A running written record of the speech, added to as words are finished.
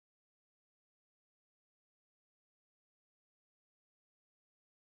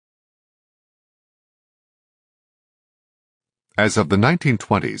As of the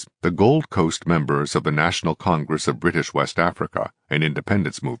 1920s, the Gold Coast members of the National Congress of British West Africa, an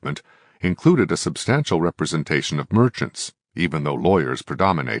independence movement, included a substantial representation of merchants, even though lawyers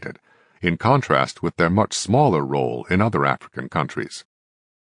predominated, in contrast with their much smaller role in other African countries.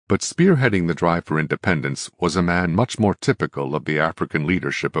 But spearheading the drive for independence was a man much more typical of the African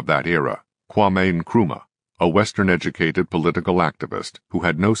leadership of that era, Kwame Nkrumah, a Western-educated political activist who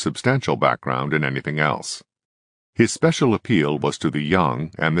had no substantial background in anything else. His special appeal was to the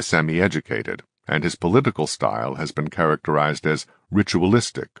young and the semi-educated, and his political style has been characterized as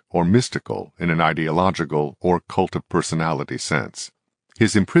ritualistic or mystical in an ideological or cult of personality sense.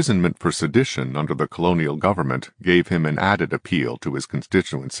 His imprisonment for sedition under the colonial government gave him an added appeal to his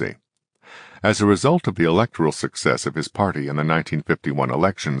constituency. As a result of the electoral success of his party in the 1951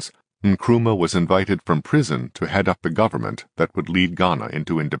 elections, Nkrumah was invited from prison to head up the government that would lead Ghana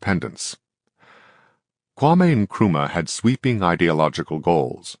into independence. Kwame Nkrumah had sweeping ideological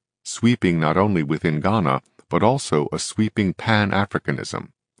goals, sweeping not only within Ghana, but also a sweeping Pan-Africanism,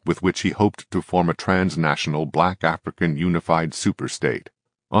 with which he hoped to form a transnational Black African unified superstate.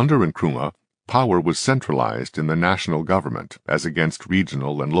 Under Nkrumah, power was centralized in the national government as against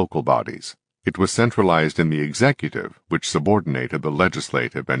regional and local bodies. It was centralized in the executive, which subordinated the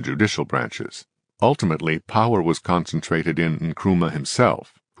legislative and judicial branches. Ultimately, power was concentrated in Nkrumah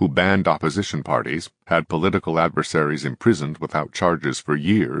himself, who banned opposition parties, had political adversaries imprisoned without charges for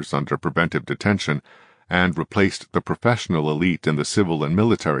years under preventive detention, and replaced the professional elite in the civil and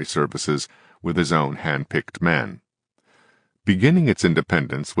military services with his own hand-picked men. Beginning its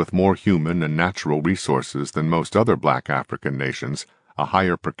independence with more human and natural resources than most other Black African nations, a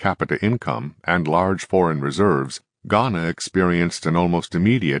higher per capita income, and large foreign reserves, Ghana experienced an almost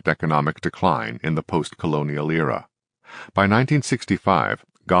immediate economic decline in the post-colonial era. By 1965,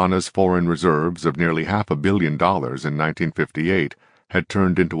 Ghana's foreign reserves of nearly $500 million in 1958 had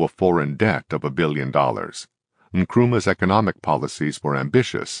turned into a foreign debt of $1 billion. Nkrumah's economic policies were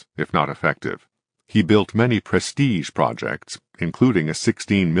ambitious, if not effective. He built many prestige projects, including a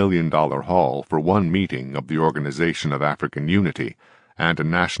 $16 million hall for one meeting of the Organization of African Unity, and a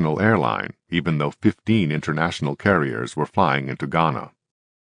national airline, even though 15 international carriers were flying into Ghana.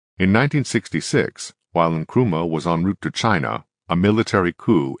 In 1966, while Nkrumah was en route to China, a military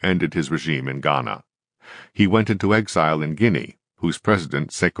coup ended his regime in Ghana. He went into exile in Guinea, whose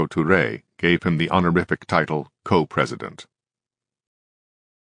president, Sékou Touré, gave him the honorific title co-president.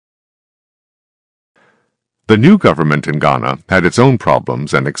 The new government in Ghana had its own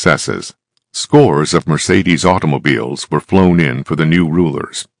problems and excesses. Scores of Mercedes automobiles were flown in for the new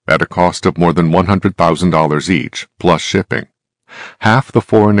rulers, at a cost of more than $100,000 each, plus shipping. Half the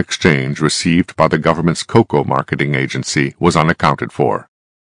foreign exchange received by the government's cocoa marketing agency was unaccounted for.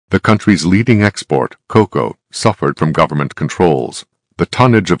 The country's leading export, cocoa, suffered from government controls. The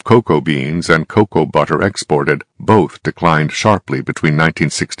tonnage of cocoa beans and cocoa butter exported both declined sharply between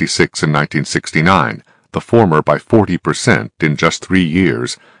 1966 and 1969, the former by 40% in just 3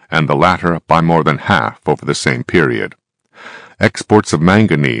 years, and the latter by more than half over the same period. Exports of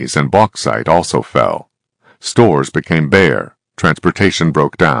manganese and bauxite also fell. Stores became bare. Transportation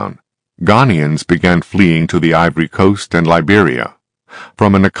broke down. Ghanaians began fleeing to the Ivory Coast and Liberia.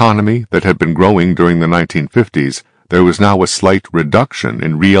 From an economy that had been growing during the 1950s, there was now a slight reduction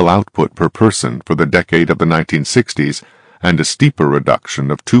in real output per person for the decade of the 1960s, and a steeper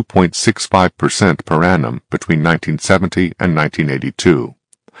reduction of 2.65% per annum between 1970 and 1982.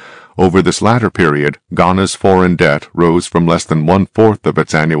 Over this latter period, Ghana's foreign debt rose from less than 1/4 of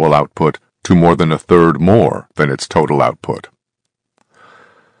its annual output to more than 1/3 more than its total output.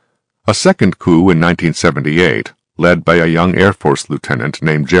 A second coup in 1978, led by a young Air Force lieutenant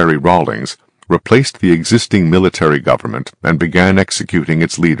named Jerry Rawlings, replaced the existing military government and began executing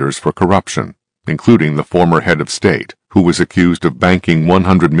its leaders for corruption, including the former head of state, who was accused of banking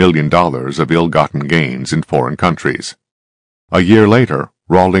 $100 million of ill-gotten gains in foreign countries. A year later,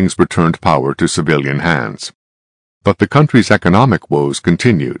 Rawlings returned power to civilian hands. But the country's economic woes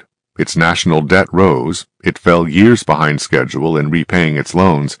continued. Its national debt rose, it fell years behind schedule in repaying its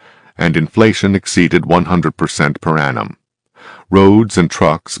loans, and inflation exceeded 100% per annum. Roads and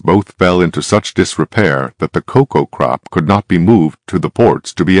trucks both fell into such disrepair that the cocoa crop could not be moved to the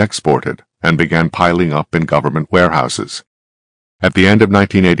ports to be exported, and began piling up in government warehouses. At the end of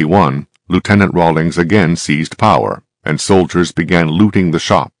 1981, Lieutenant Rawlings again seized power, and soldiers began looting the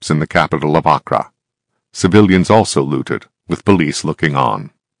shops in the capital of Accra. Civilians also looted, with police looking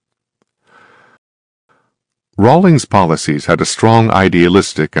on. Rawlings' policies had a strong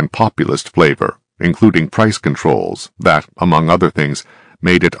idealistic and populist flavor, including price controls that, among other things,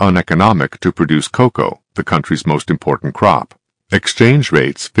 made it uneconomic to produce cocoa, the country's most important crop, Exchange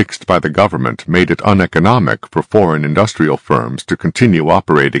rates fixed by the government made it uneconomic for foreign industrial firms to continue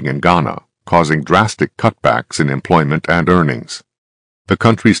operating in Ghana, causing drastic cutbacks in employment and earnings. The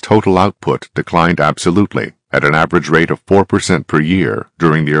country's total output declined absolutely, at an average rate of 4% per year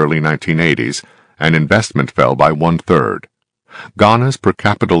during the early 1980s, and investment fell by 1/3. Ghana's per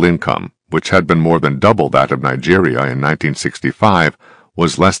capita income, which had been more than double that of Nigeria in 1965,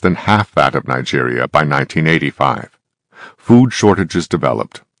 was less than half that of Nigeria by 1985. Food shortages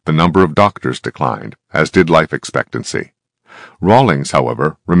developed, the number of doctors declined, as did life expectancy. Rawlings,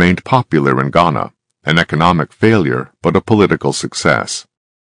 however, remained popular in Ghana, an economic failure but a political success.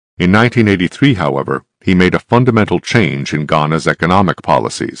 In 1983, however, he made a fundamental change in Ghana's economic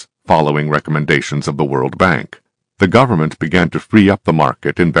policies, following recommendations of the World Bank. The government began to free up the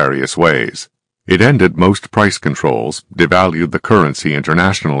market in various ways. It ended most price controls, devalued the currency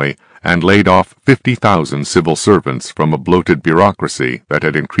internationally, and laid off 50,000 civil servants from a bloated bureaucracy that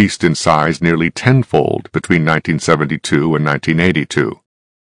had increased in size nearly tenfold between 1972 and 1982.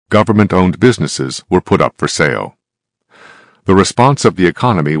 Government-owned businesses were put up for sale. The response of the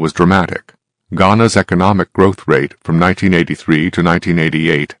economy was dramatic. Ghana's economic growth rate from 1983 to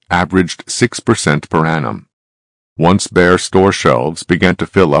 1988 averaged 6% per annum. Once bare store shelves began to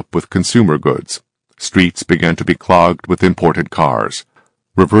fill up with consumer goods. Streets began to be clogged with imported cars.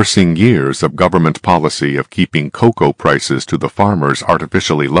 Reversing years of government policy of keeping cocoa prices to the farmers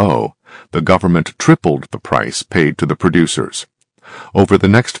artificially low, the government tripled the price paid to the producers. Over the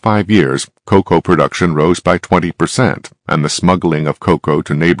next 5 years, cocoa production rose by 20%, and the smuggling of cocoa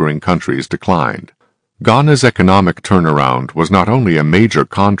to neighboring countries declined. Ghana's economic turnaround was not only a major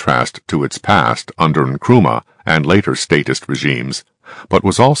contrast to its past under Nkrumah and later statist regimes, but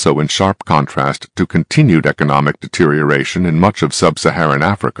was also in sharp contrast to continued economic deterioration in much of sub-Saharan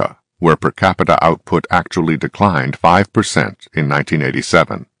Africa, where per capita output actually declined 5% in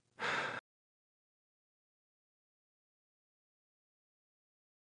 1987.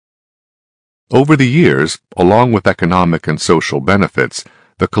 Over the years, along with economic and social benefits,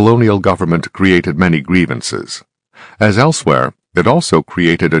 the colonial government created many grievances. As elsewhere, it also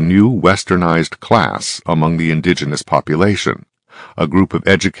created a new westernized class among the indigenous population, a group of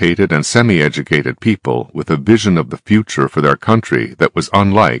educated and semi-educated people with a vision of the future for their country that was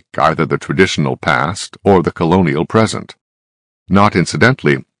unlike either the traditional past or the colonial present. Not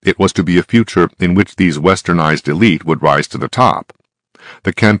incidentally, it was to be a future in which these westernized elite would rise to the top.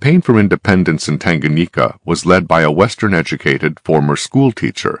 The campaign for independence in Tanganyika was led by a Western-educated former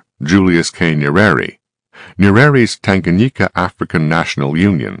schoolteacher, Julius K. Nyerere. Nyerere's Tanganyika African National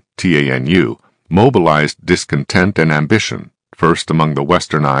Union, TANU, mobilized discontent and ambition, first among the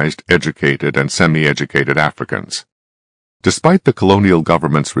westernized, educated, and semi-educated Africans. Despite the colonial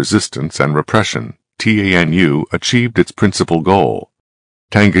government's resistance and repression, TANU achieved its principal goal.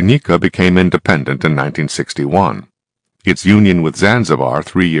 Tanganyika became independent in 1961. Its union with Zanzibar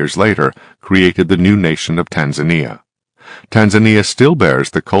 3 years later created the new nation of Tanzania. Tanzania still bears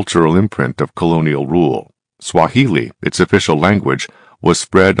the cultural imprint of colonial rule. Swahili, its official language, was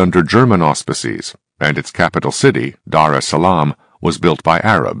spread under German auspices, and its capital city, Dar es Salaam, was built by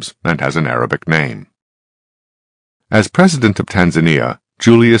Arabs and has an Arabic name. As president of Tanzania,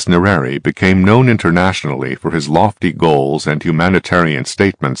 Julius Nyerere became known internationally for his lofty goals and humanitarian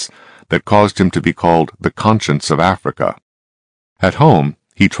statements that caused him to be called the conscience of Africa. At home,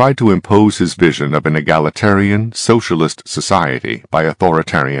 he tried to impose his vision of an egalitarian, socialist society by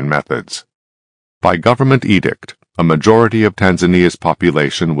authoritarian methods. By government edict, a majority of Tanzania's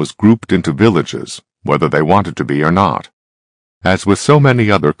population was grouped into villages, whether they wanted to be or not. As with so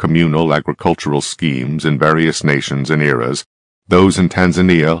many other communal agricultural schemes in various nations and eras, those in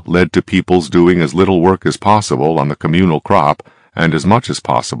Tanzania led to peoples doing as little work as possible on the communal crop and as much as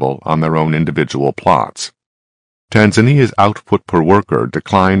possible on their own individual plots. Tanzania's output per worker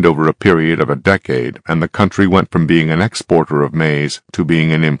declined over a period of a decade, and the country went from being an exporter of maize to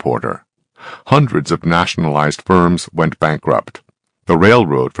being an importer. Hundreds of nationalized firms went bankrupt. The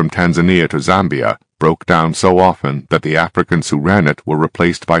railroad from Tanzania to Zambia broke down so often that the Africans who ran it were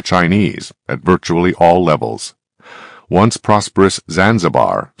replaced by Chinese at virtually all levels. Once prosperous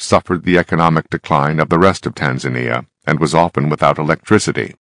Zanzibar suffered the economic decline of the rest of Tanzania and was often without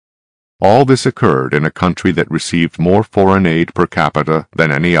electricity. All this occurred in a country that received more foreign aid per capita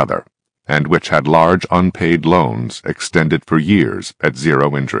than any other, and which had large unpaid loans extended for years at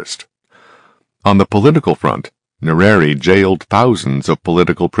zero interest. On the political front, Nyerere jailed thousands of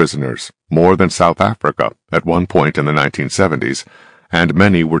political prisoners, more than South Africa at one point in the 1970s, and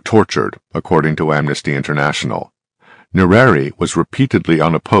many were tortured, according to Amnesty International. Nyerere was repeatedly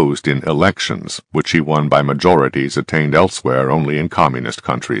unopposed in elections, which he won by majorities attained elsewhere only in communist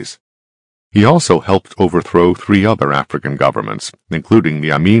countries. He also helped overthrow 3 other African governments, including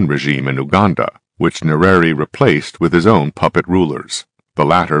the Amin regime in Uganda, which Nyerere replaced with his own puppet rulers, the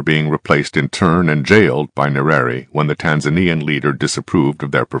latter being replaced in turn and jailed by Nyerere when the Tanzanian leader disapproved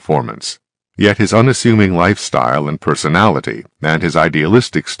of their performance. Yet his unassuming lifestyle and personality, and his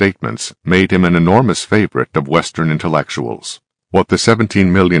idealistic statements, made him an enormous favorite of Western intellectuals. What the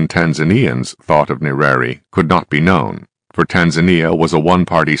 17 million Tanzanians thought of Nyerere could not be known, for Tanzania was a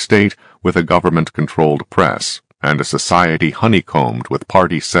one-party state with a government-controlled press, and a society honeycombed with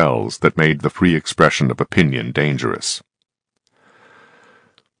party cells that made the free expression of opinion dangerous.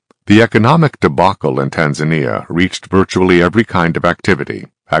 The economic debacle in Tanzania reached virtually every kind of activity,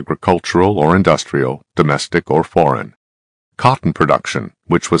 agricultural or industrial, domestic or foreign. Cotton production,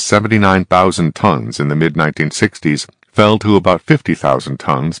 which was 79,000 tons in the mid-1960s, fell to about 50,000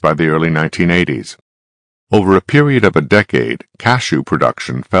 tons by the early 1980s. Over a period of a decade, cashew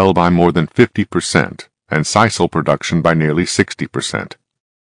production fell by more than 50%, and sisal production by nearly 60%.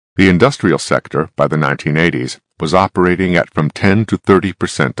 The industrial sector, by the 1980s, was operating at from 10 to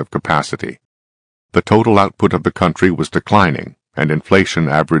 30% of capacity. The total output of the country was declining, and inflation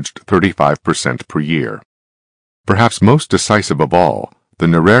averaged 35% per year. Perhaps most decisive of all, the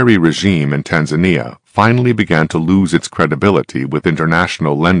Nyerere regime in Tanzania finally began to lose its credibility with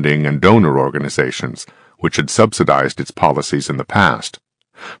international lending and donor organizations, which had subsidized its policies in the past.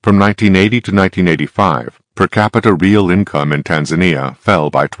 From 1980 to 1985, per capita real income in Tanzania fell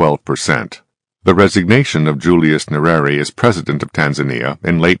by 12%. The resignation of Julius Nyerere as president of Tanzania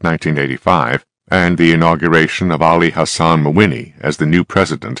in late 1985 and the inauguration of Ali Hassan Mwinyi as the new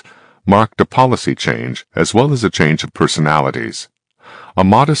president marked a policy change as well as a change of personalities. A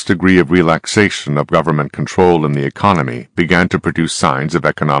modest degree of relaxation of government control in the economy began to produce signs of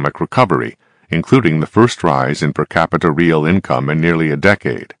economic recovery, including the first rise in per capita real income in nearly a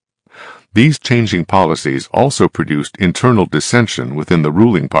decade. These changing policies also produced internal dissension within the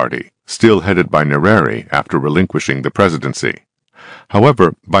ruling party, still headed by Nyerere after relinquishing the presidency.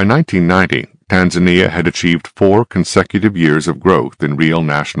 However, by 1990, Tanzania had achieved 4 consecutive years of growth in real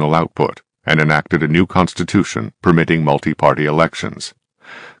national output and enacted a new constitution permitting multi-party elections.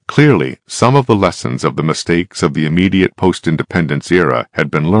 Clearly, some of the lessons of the mistakes of the immediate post-independence era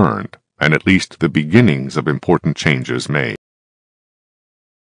had been learned, and at least the beginnings of important changes made.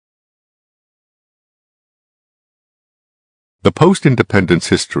 The post-independence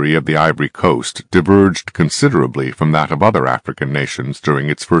history of the Ivory Coast diverged considerably from that of other African nations during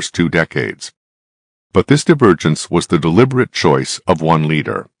its first 2 decades. But this divergence was the deliberate choice of one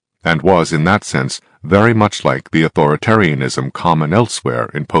leader, and was, in that sense, very much like the authoritarianism common elsewhere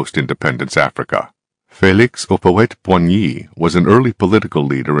in post-independence Africa. Félix Houphouët-Boigny was an early political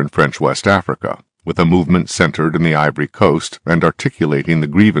leader in French West Africa, with a movement centered in the Ivory Coast and articulating the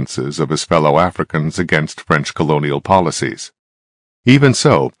grievances of his fellow Africans against French colonial policies. Even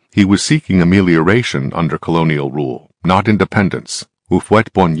so, he was seeking amelioration under colonial rule, not independence.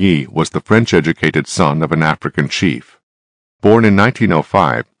 Houphouët-Boigny was the French-educated son of an African chief. Born in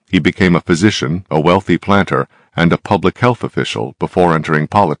 1905, he became a physician, a wealthy planter, and a public health official before entering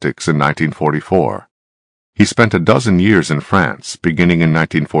politics in 1944. He spent a dozen years in France, beginning in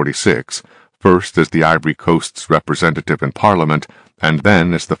 1946, first as the Ivory Coast's representative in Parliament, and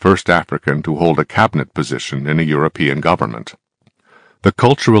then as the first African to hold a cabinet position in a European government. The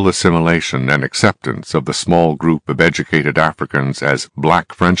cultural assimilation and acceptance of the small group of educated Africans as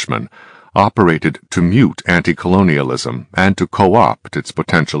black Frenchmen operated to mute anti-colonialism and to co-opt its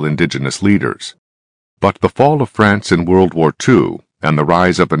potential indigenous leaders. But the fall of France in World War II and the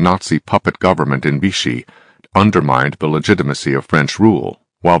rise of a Nazi puppet government in Vichy undermined the legitimacy of French rule,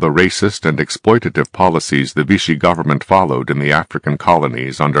 while the racist and exploitative policies the Vichy government followed in the African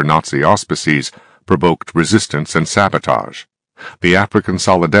colonies under Nazi auspices provoked resistance and sabotage. The African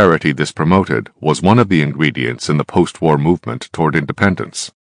solidarity this promoted was one of the ingredients in the post-war movement toward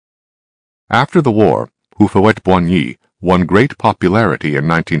independence. After the war, Houphouët-Boigny won great popularity in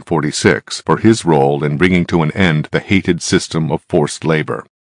 1946 for his role in bringing to an end the hated system of forced labor.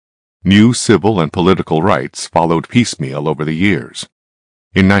 New civil and political rights followed piecemeal over the years.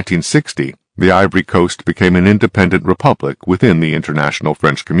 In 1960, the Ivory Coast became an independent republic within the international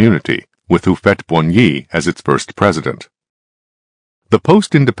French community, with Houphouët-Boigny as its first president. The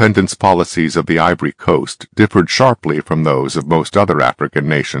post-independence policies of the Ivory Coast differed sharply from those of most other African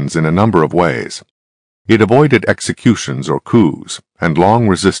nations in a number of ways. It avoided executions or coups, and long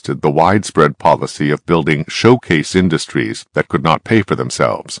resisted the widespread policy of building showcase industries that could not pay for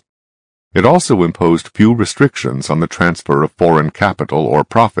themselves. It also imposed few restrictions on the transfer of foreign capital or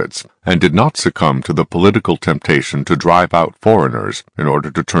profits, and did not succumb to the political temptation to drive out foreigners in order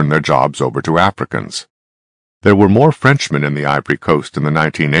to turn their jobs over to Africans. There were more Frenchmen in the Ivory Coast in the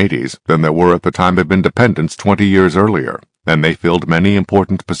 1980s than there were at the time of independence 20 years earlier, and they filled many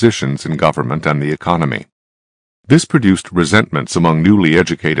important positions in government and the economy. This produced resentments among newly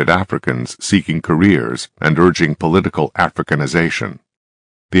educated Africans seeking careers and urging political Africanization.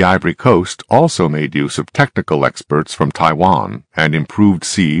 The Ivory Coast also made use of technical experts from Taiwan and improved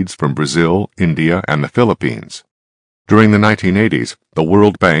seeds from Brazil, India, and the Philippines. During the 1980s, the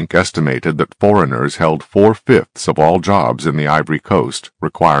World Bank estimated that foreigners held 4/5 of all jobs in the Ivory Coast,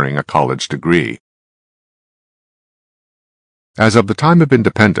 requiring a college degree. As of the time of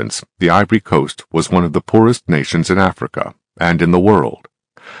independence, the Ivory Coast was one of the poorest nations in Africa and in the world.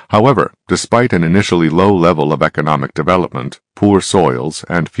 However, despite an initially low level of economic development, poor soils,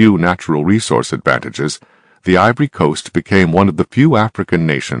 and few natural resource advantages, the Ivory Coast became one of the few African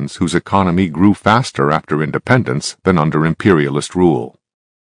nations whose economy grew faster after independence than under imperialist rule.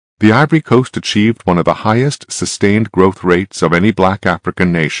 The Ivory Coast achieved one of the highest sustained growth rates of any black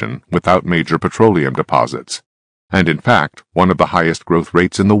African nation without major petroleum deposits, and in fact one of the highest growth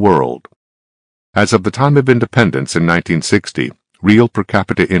rates in the world. As of the time of independence in 1960, real per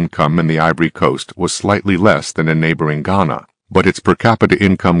capita income in the Ivory Coast was slightly less than in neighboring Ghana, but its per capita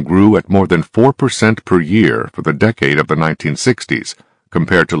income grew at more than 4% per year for the decade of the 1960s,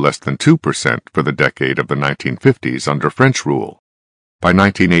 compared to less than 2% for the decade of the 1950s under French rule. By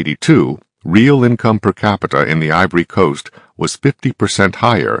 1982, real income per capita in the Ivory Coast was 50%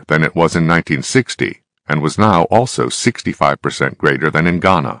 higher than it was in 1960, and was now also 65% greater than in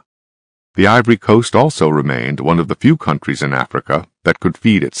Ghana. The Ivory Coast also remained one of the few countries in Africa that could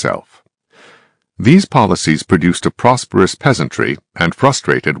feed itself. These policies produced a prosperous peasantry and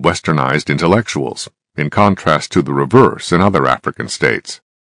frustrated westernized intellectuals, in contrast to the reverse in other African states.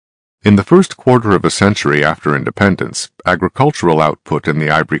 In the first quarter of a century after independence, agricultural output in the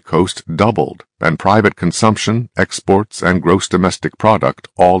Ivory Coast doubled, and private consumption, exports, and gross domestic product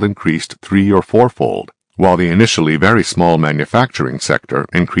all increased 3- or 4-fold, while the initially very small manufacturing sector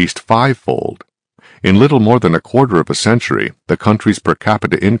increased 5-fold. In little more than a quarter of a century, the country's per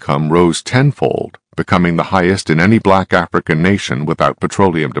capita income rose 10-fold, becoming the highest in any black African nation without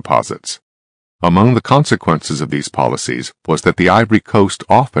petroleum deposits. Among the consequences of these policies was that the Ivory Coast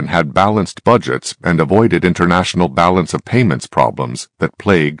often had balanced budgets and avoided international balance of payments problems that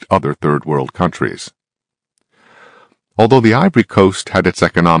plagued other Third World countries. Although the Ivory Coast had its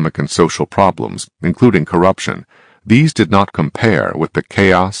economic and social problems, including corruption, these did not compare with the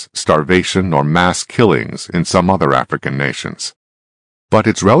chaos, starvation, or mass killings in some other African nations. But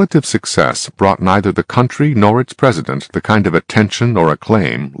its relative success brought neither the country nor its president the kind of attention or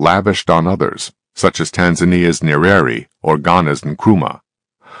acclaim lavished on others, such as Tanzania's Nyerere or Ghana's Nkrumah.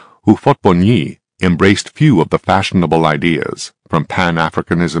 Houphouët-Boigny embraced few of the fashionable ideas, from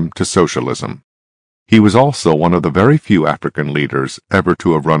Pan-Africanism to socialism. He was also one of the very few African leaders ever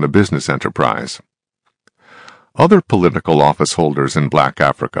to have run a business enterprise. Other political office holders in black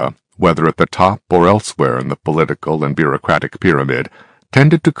Africa, whether at the top or elsewhere in the political and bureaucratic pyramid,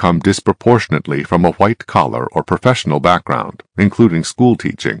 tended to come disproportionately from a white-collar or professional background, including school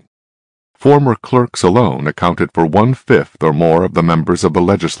teaching. Former clerks alone accounted for 1/5 or more of the members of the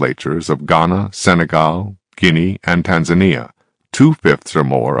legislatures of Ghana, Senegal, Guinea, and Tanzania, 2/5 or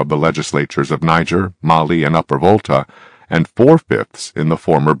more of the legislatures of Niger, Mali, and Upper Volta, and 4/5 in the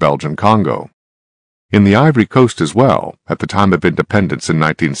former Belgian Congo. In the Ivory Coast as well, at the time of independence in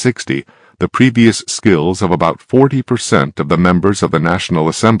 1960, the previous skills of about 40% of the members of the National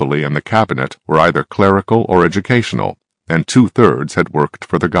Assembly and the Cabinet were either clerical or educational, and 2/3 had worked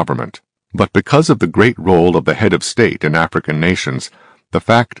for the government. But because of the great role of the head of state in African nations, the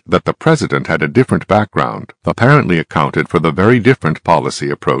fact that the president had a different background apparently accounted for the very different policy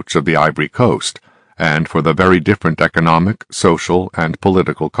approach of the Ivory Coast, and for the very different economic, social, and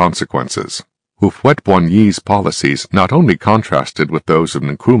political consequences. Houphouët-Boigny's policies not only contrasted with those of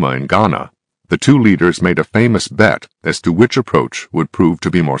Nkrumah in Ghana, the two leaders made a famous bet as to which approach would prove to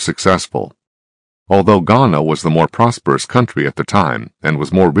be more successful. Although Ghana was the more prosperous country at the time and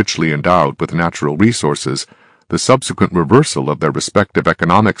was more richly endowed with natural resources, the subsequent reversal of their respective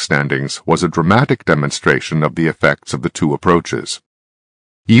economic standings was a dramatic demonstration of the effects of the two approaches.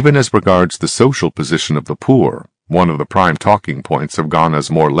 Even as regards the social position of the poor, one of the prime talking points of Ghana's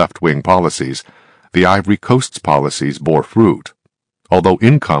more left-wing policies, the Ivory Coast's policies bore fruit. Although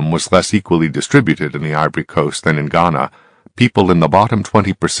income was less equally distributed in the Ivory Coast than in Ghana, people in the bottom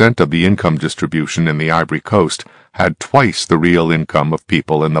 20% of the income distribution in the Ivory Coast had twice the real income of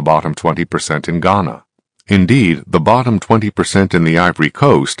people in the bottom 20% in Ghana. Indeed, the bottom 20% in the Ivory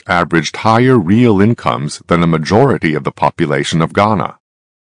Coast averaged higher real incomes than a majority of the population of Ghana.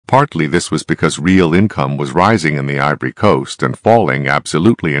 Partly this was because real income was rising in the Ivory Coast and falling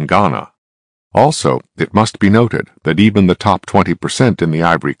absolutely in Ghana. Also, it must be noted that even the top 20% in the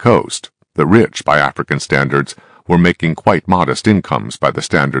Ivory Coast, the rich by African standards, were making quite modest incomes by the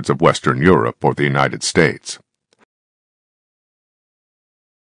standards of Western Europe or the United States.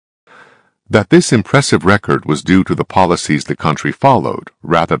 That this impressive record was due to the policies the country followed,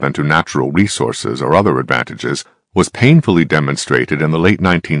 rather than to natural resources or other advantages, was painfully demonstrated in the late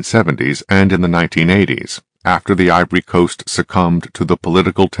 1970s and in the 1980s, after the Ivory Coast succumbed to the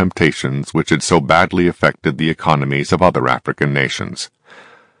political temptations which had so badly affected the economies of other African nations.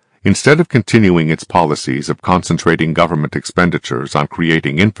 Instead of continuing its policies of concentrating government expenditures on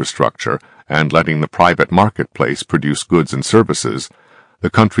creating infrastructure and letting the private marketplace produce goods and services, the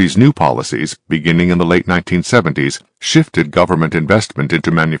country's new policies, beginning in the late 1970s, shifted government investment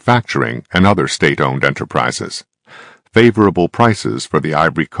into manufacturing and other state-owned enterprises. Favorable prices for the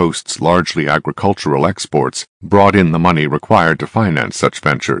Ivory Coast's largely agricultural exports brought in the money required to finance such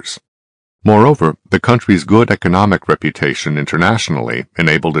ventures. Moreover, the country's good economic reputation internationally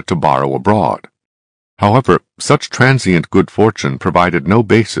enabled it to borrow abroad. However, such transient good fortune provided no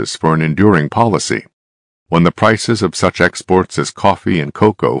basis for an enduring policy. When the prices of such exports as coffee and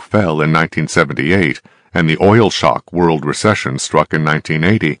cocoa fell in 1978, and the oil shock world recession struck in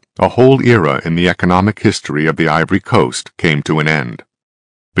 1980, a whole era in the economic history of the Ivory Coast came to an end.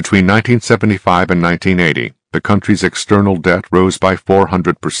 Between 1975 and 1980, the country's external debt rose by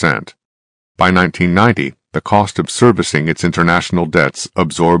 400%. By 1990, the cost of servicing its international debts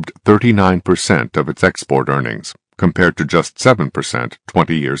absorbed 39% of its export earnings, compared to just 7%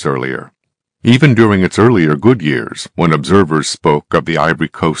 20 years earlier. Even during its earlier good years, when observers spoke of the Ivory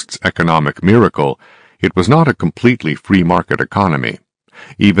Coast's economic miracle, it was not a completely free market economy.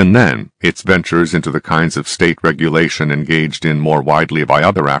 Even then, its ventures into the kinds of state regulation engaged in more widely by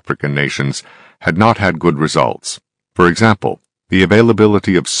other African nations had not had good results. For example, the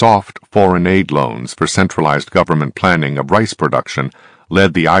availability of soft foreign aid loans for centralized government planning of rice production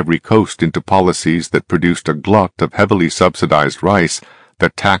led the Ivory Coast into policies that produced a glut of heavily subsidized rice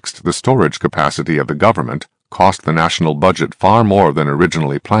that taxed the storage capacity of the government, cost the national budget far more than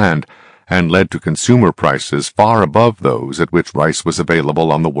originally planned, and led to consumer prices far above those at which rice was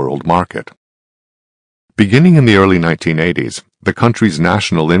available on the world market. Beginning in the early 1980s, the country's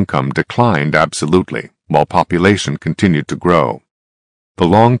national income declined absolutely, while population continued to grow. The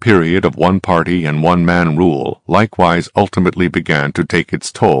long period of one-party and one-man rule likewise ultimately began to take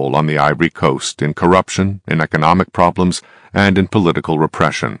its toll on the Ivory Coast in corruption, in economic problems, and in political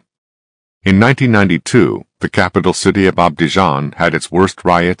repression. In 1992, the capital city of Abidjan had its worst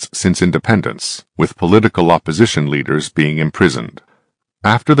riots since independence, with political opposition leaders being imprisoned.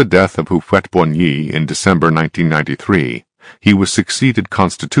 After the death of Houphouët-Boigny in December 1993, he was succeeded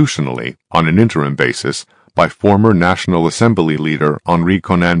constitutionally, on an interim basis, by former National Assembly leader Henri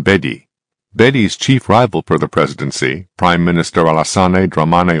Konan Bedie. Bedie's chief rival for the presidency, Prime Minister Alassane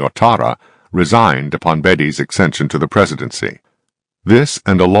Dramane Ouattara, resigned upon Bedie's accession to the presidency. This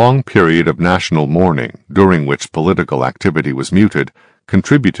and a long period of national mourning, during which political activity was muted,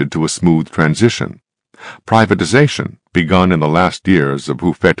 contributed to a smooth transition. Privatization, begun in the last years of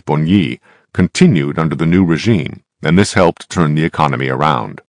Houphouët-Boigny, continued under the new regime, and this helped turn the economy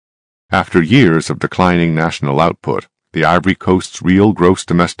around. After years of declining national output, the Ivory Coast's real gross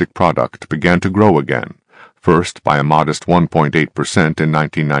domestic product began to grow again, first by a modest 1.8% in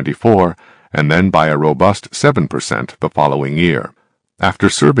 1994, and then by a robust 7% the following year. After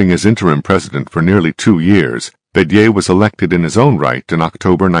serving as interim president for nearly 2 years, Bedie was elected in his own right in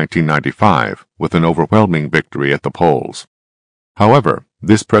October 1995, with an overwhelming victory at the polls. However,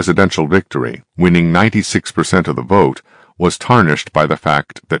 this presidential victory, winning 96% of the vote, was tarnished by the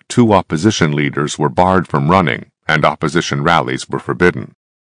fact that 2 opposition leaders were barred from running, and opposition rallies were forbidden.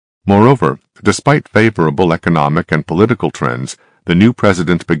 Moreover, despite favorable economic and political trends, the new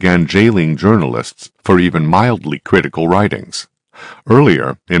president began jailing journalists for even mildly critical writings.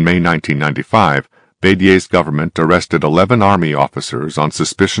 Earlier, in May 1995, Bedie's government arrested 11 army officers on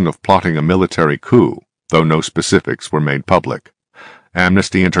suspicion of plotting a military coup, though no specifics were made public.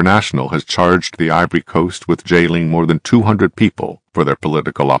 Amnesty International has charged the Ivory Coast with jailing more than 200 people for their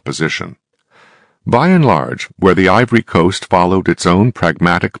political opposition. By and large, where the Ivory Coast followed its own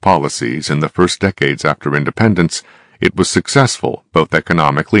pragmatic policies in the first decades after independence, it was successful both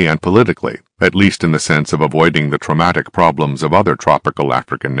economically and politically, at least in the sense of avoiding the traumatic problems of other tropical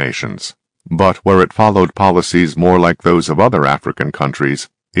African nations. But where it followed policies more like those of other African countries,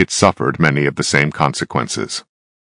 it suffered many of the same consequences.